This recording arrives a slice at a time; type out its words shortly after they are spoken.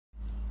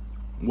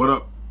What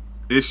up?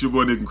 It's your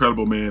boy Nick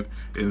Incredible, man,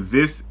 and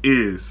this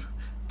is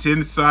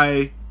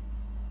Tensai.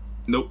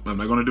 Nope, I'm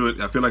not gonna do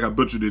it. I feel like I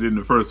butchered it in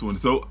the first one.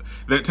 So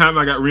that time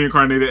I got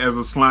reincarnated as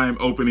a slime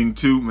opening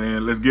 2,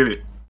 man. Let's get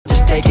it.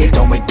 Just take it,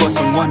 don't wait for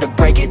someone to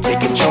break it. Take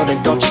control,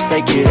 then don't just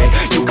take it.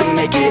 Hey, you can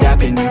make it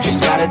happen. You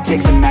just gotta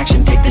take some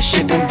action. Take the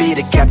ship and be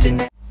the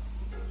captain.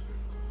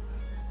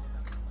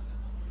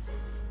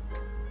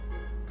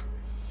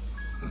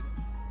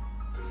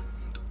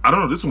 I don't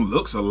know, this one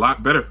looks a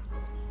lot better.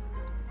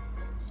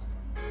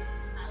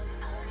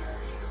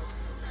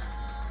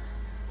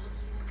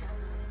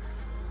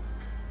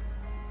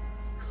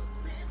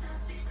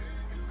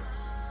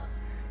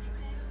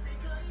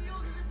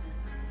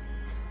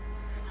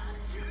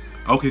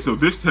 Okay, so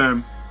this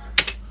time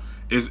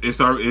it's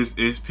still,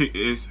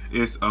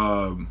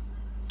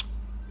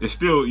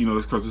 you know,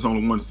 it's because it's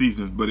only one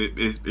season, but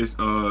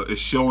it's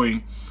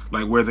showing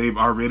like where they've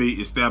already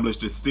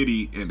established a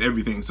city and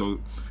everything. So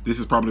this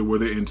is probably where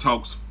they're in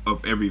talks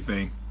of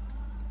everything.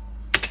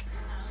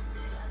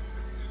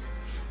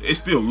 It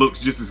still looks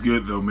just as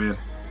good though, man.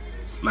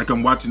 Like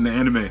I'm watching the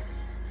anime.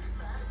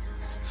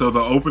 So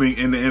the opening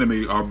and the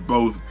anime are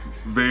both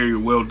very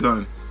well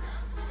done.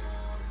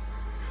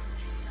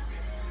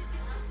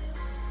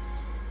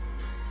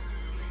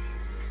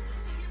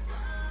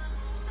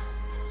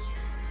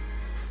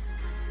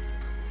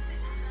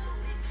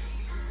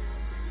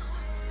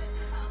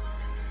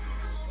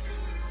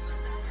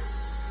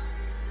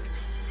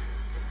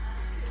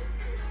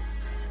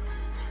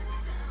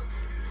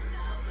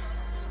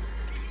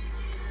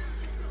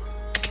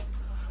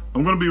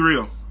 I'm gonna be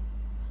real.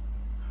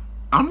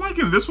 I'm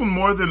liking this one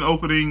more than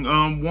opening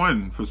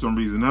 1 for some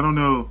reason. I don't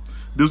know.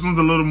 This one's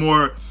a little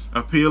more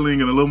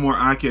appealing and a little more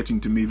eye-catching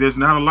to me. There's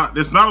not a lot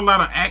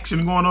of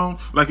action going on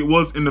like it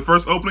was in the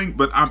first opening,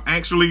 but I'm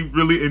actually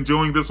really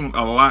enjoying this one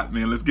a lot,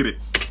 man. Let's get it.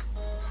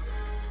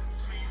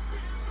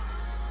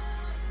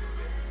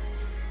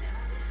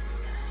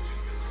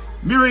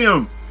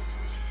 Miriam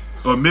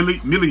or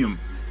Milliam.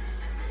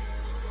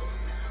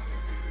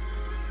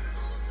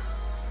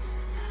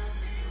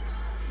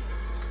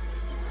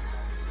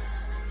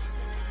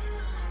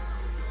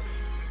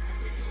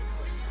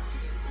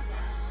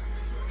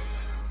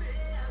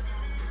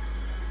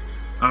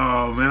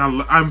 Oh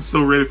man, I'm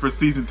so ready for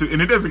season 2,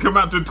 and it doesn't come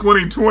out till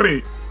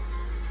 2020.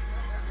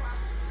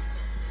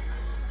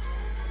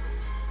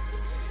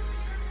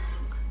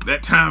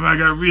 That time I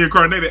got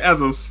reincarnated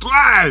as a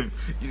slime.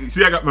 You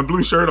see, I got my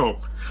blue shirt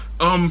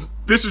on.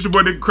 This is your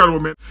boy Nick Incredible,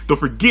 man. Don't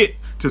forget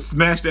to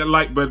smash that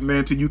like button,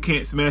 man, till you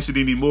can't smash it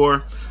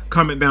anymore.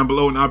 Comment down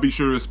below, and I'll be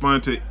sure to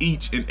respond to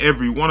each and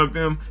every one of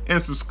them.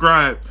 And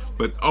subscribe,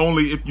 but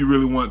only if you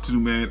really want to,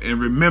 man.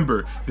 And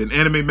remember that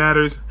anime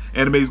matters.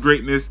 Anime is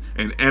greatness,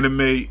 and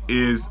anime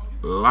is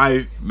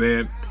life,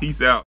 man.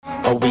 Peace out.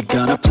 Are we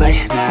gonna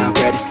play now?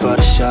 Ready for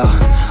the show?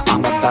 I'm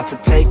about to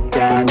take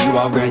down, you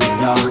already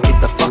know. Get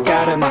the fuck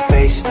out of my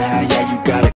face now, yeah, you gotta